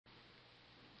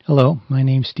Hello, my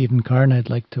name's Stephen Carr, and I'd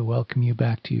like to welcome you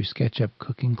back to your Sketchup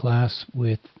cooking class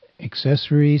with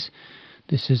accessories.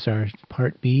 This is our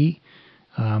part B.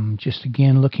 Just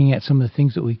again looking at some of the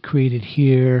things that we created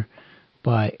here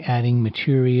by adding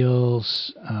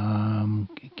materials.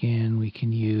 Again, we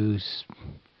can use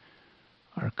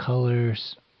our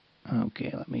colors.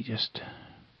 Okay, let me just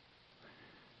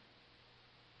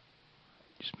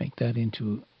make that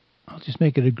into, I'll just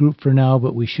make it a group for now,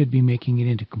 but we should be making it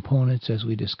into components as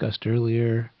we discussed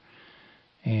earlier.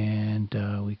 And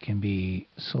we can be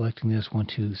selecting this 1,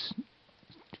 2,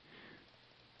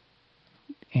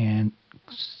 and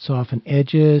soften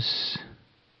edges.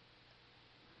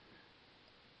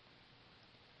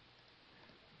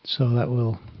 So that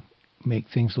will make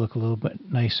things look a little bit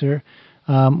nicer.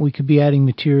 We could be adding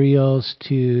materials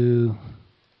to,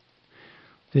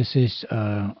 this is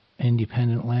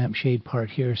independent lampshade part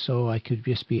here, so I could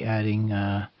just be adding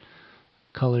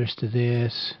colors to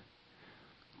this.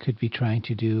 Could be trying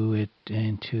to do it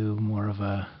into more of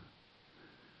a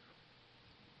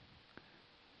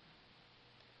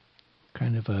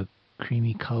kind of a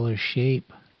creamy color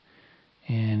shape.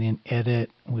 And in edit,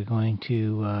 we're going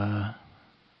to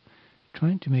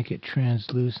trying to make it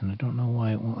translucent. I don't know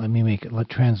why it won't let me make it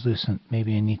translucent.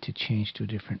 Maybe I need to change to a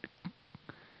different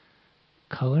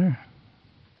color.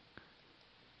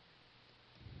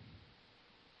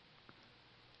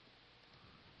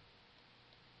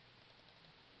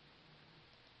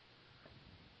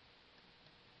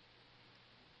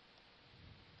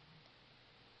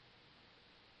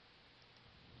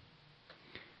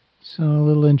 So a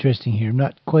little interesting here. I'm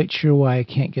not quite sure why I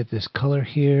can't get this color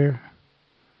here.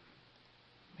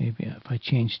 Maybe if I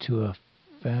change to a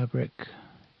fabric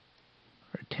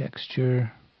or a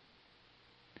texture.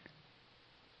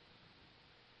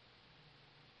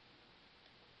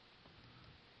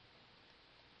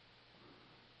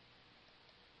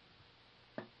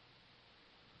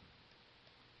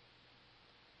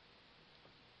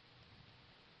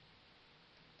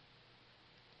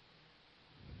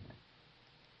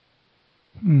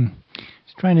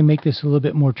 Just trying to make this a little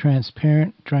bit more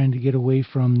transparent, trying to get away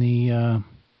from the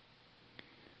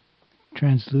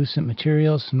translucent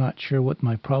materials. I'm not sure what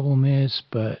my problem is,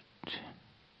 but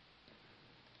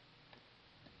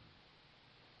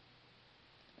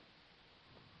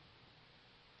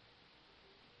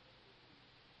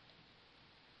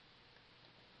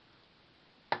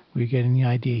we're getting the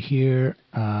idea here.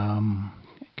 I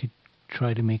could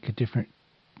try to make a different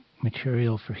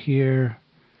material for here.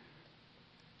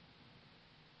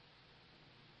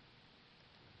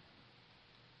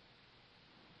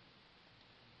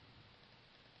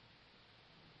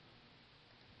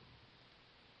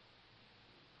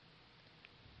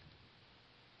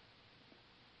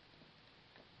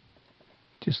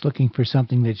 Just looking for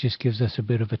something that just gives us a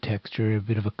bit of a texture, a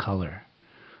bit of a color.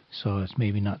 So it's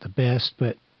maybe not the best,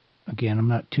 but again, I'm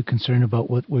not too concerned about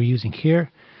what we're using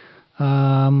here.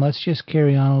 Let's just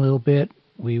carry on a little bit.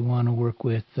 We want to work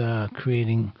with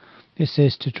creating, this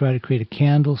is to try to create a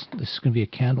candle. This is going to be a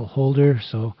candle holder.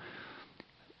 So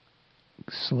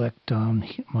select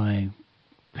my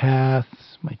path,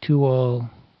 my tool,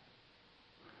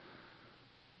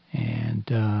 and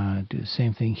do the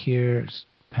same thing here.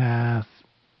 Path,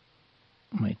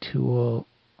 my tool.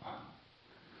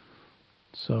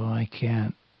 So I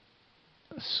can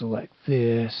select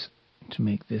this to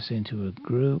make this into a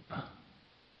group.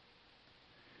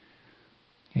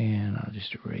 And I'll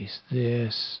just erase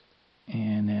this.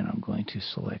 And then I'm going to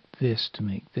select this to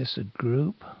make this a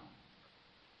group.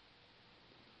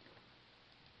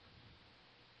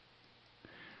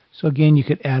 So again, you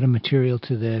could add a material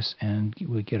to this and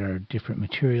we get our different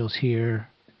materials here.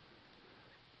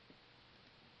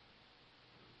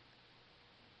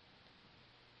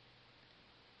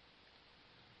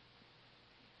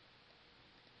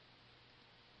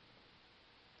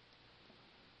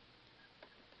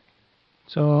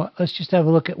 So let's just have a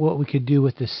look at what we could do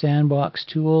with the Sandbox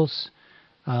Tools.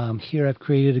 Here I've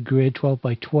created a grid 12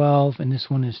 by 12, and this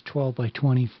one is 12 by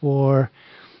 24.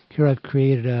 Here I've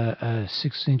created a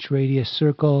 6-inch radius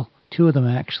circle, 2 of them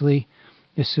actually.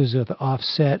 This is with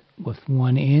offset with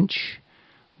 1 inch.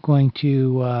 I'm going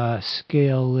to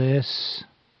scale this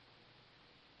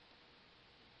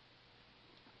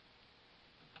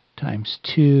times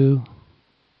 2.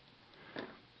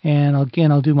 And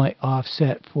again, I'll do my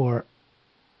offset for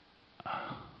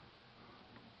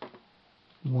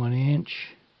 1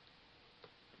 inch.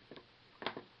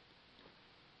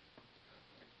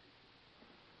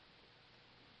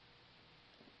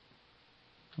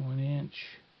 One inch.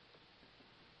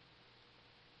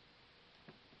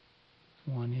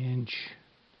 1 inch.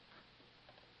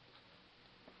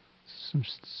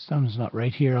 Something's not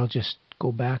right here. I'll just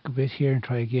go back a bit here and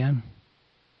try again.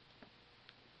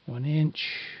 1 inch.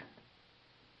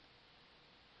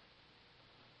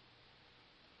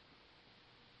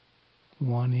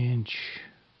 1 inch.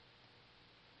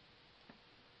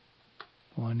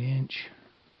 1 inch.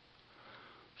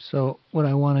 So what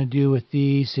I want to do with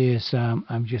these is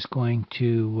I'm just going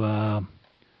to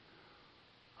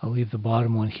I'll leave the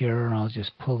bottom one here and I'll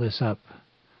just pull this up,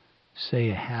 say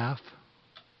a half.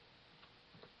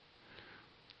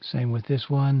 Same with this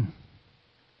one.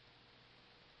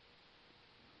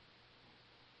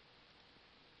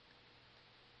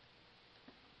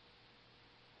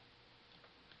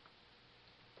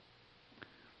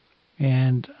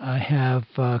 And I have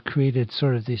created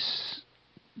sort of this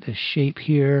shape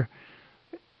here.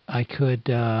 I could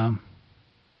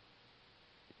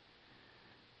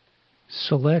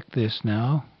select this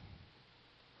now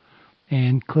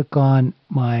and click on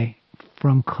my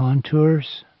From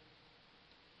Contours,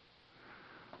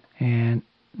 and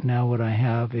now what I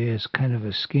have is kind of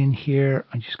a skin here.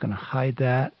 I'm just going to hide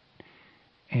that,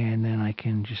 and then I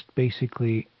can just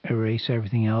basically erase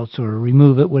everything else or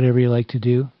remove it, whatever you like to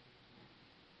do,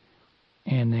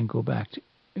 and then go back to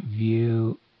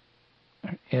View,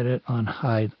 Edit on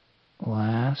Hide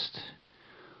Last.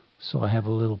 So I have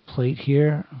a little plate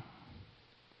here.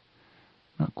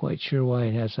 Not quite sure why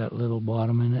it has that little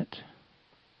bottom in it.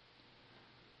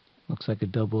 Looks like a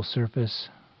double surface.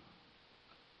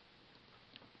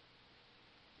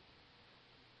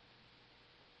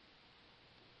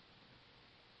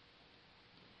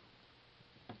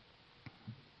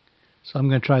 So I'm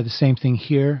going to try the same thing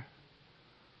here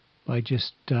by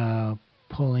just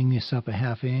pulling this up a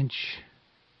 ½ inch.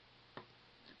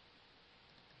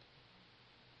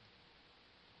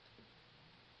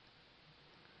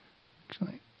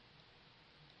 Actually,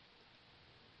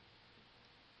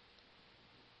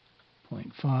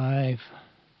 0.5.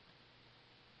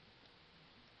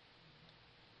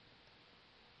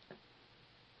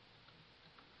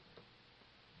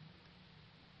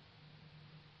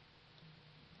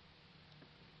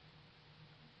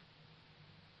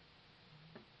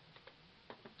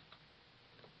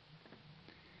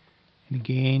 And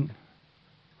again,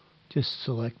 just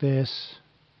select this,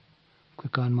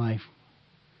 click on my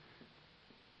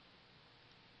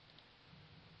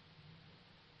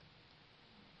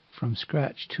From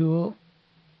Scratch tool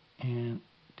and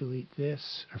delete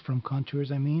this, or From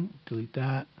Contours I mean, delete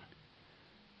that,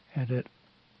 Edit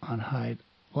on Hide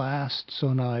Last.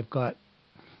 So now I've got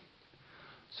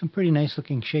some pretty nice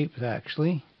looking shapes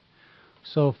actually.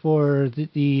 So for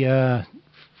the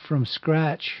From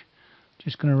Scratch,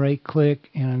 just going to right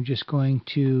click and I'm just going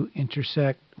to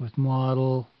intersect with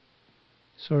model.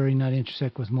 Sorry, not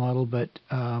intersect with model, but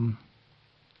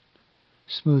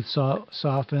smooth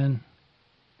soften.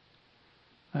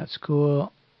 That's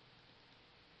cool.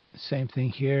 Same thing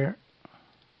here.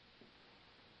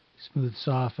 Smooth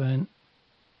soften.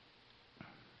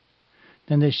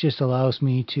 Then this just allows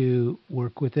me to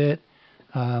work with it.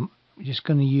 I'm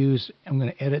going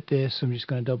to edit this. I'm just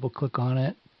going to double click on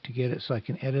it to get it so I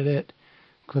can edit it.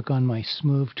 Click on my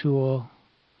Smooth tool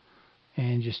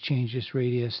and just change this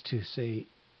radius to say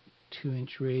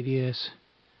 2-inch radius,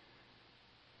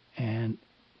 and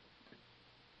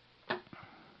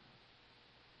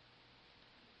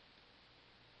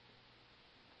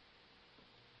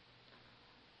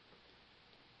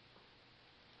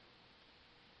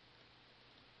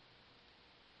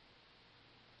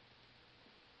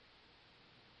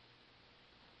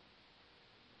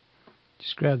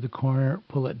just grab the corner,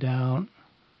 pull it down.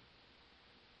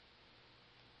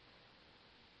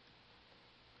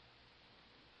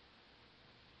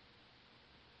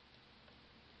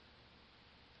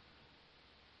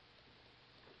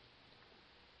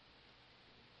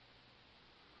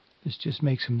 This just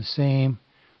makes them the same.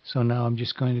 So now I'm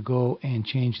just going to go and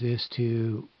change this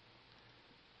to,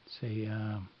 say,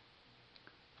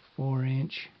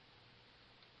 4-inch.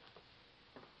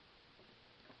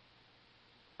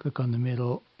 Click on the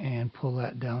middle and pull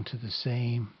that down to the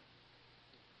same.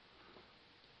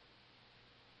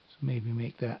 So maybe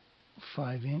make that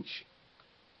 5-inch.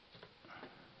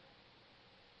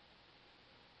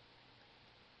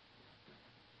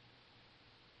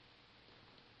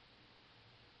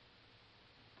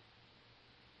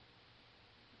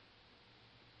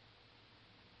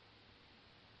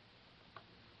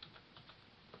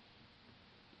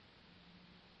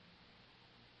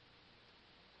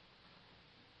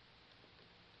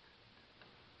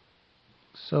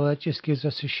 So that just gives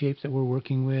us a shape that we're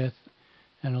working with,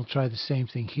 and I'll try the same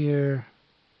thing here.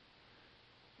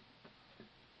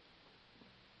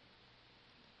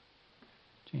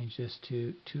 Change change this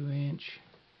to 2-inch.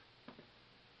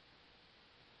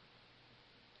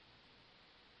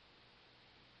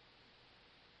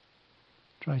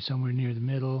 Try somewhere near the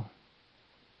middle.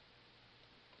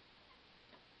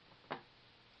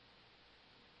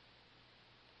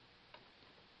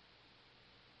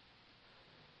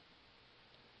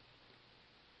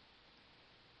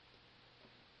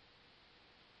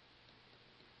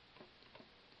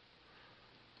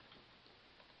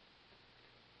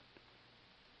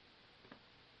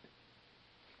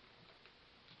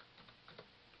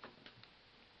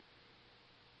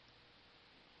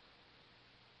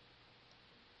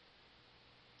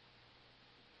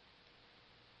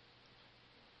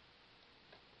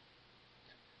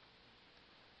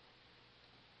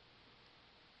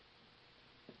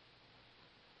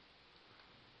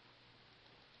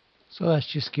 So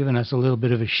that's just giving us a little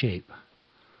bit of a shape.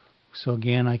 So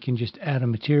again, I can just add a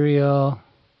material.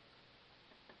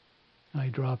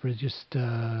 Eyedropper, just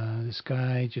this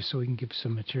guy, just so we can give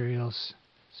some materials,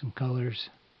 some colors.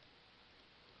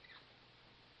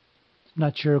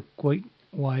 Not sure quite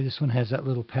why this one has that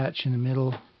little patch in the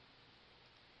middle.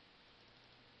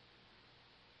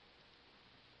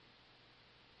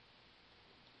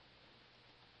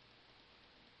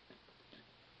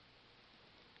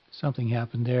 Something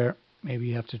happened there. Maybe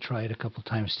you have to try it a couple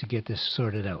times to get this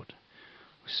sorted out.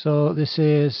 So this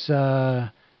is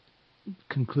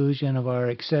conclusion of our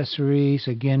accessories.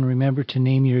 Again, remember to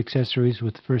name your accessories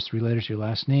with the first 3 letters of your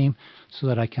last name so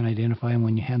that I can identify them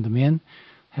when you hand them in.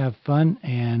 Have fun,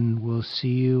 and we'll see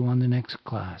you on the next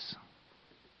class.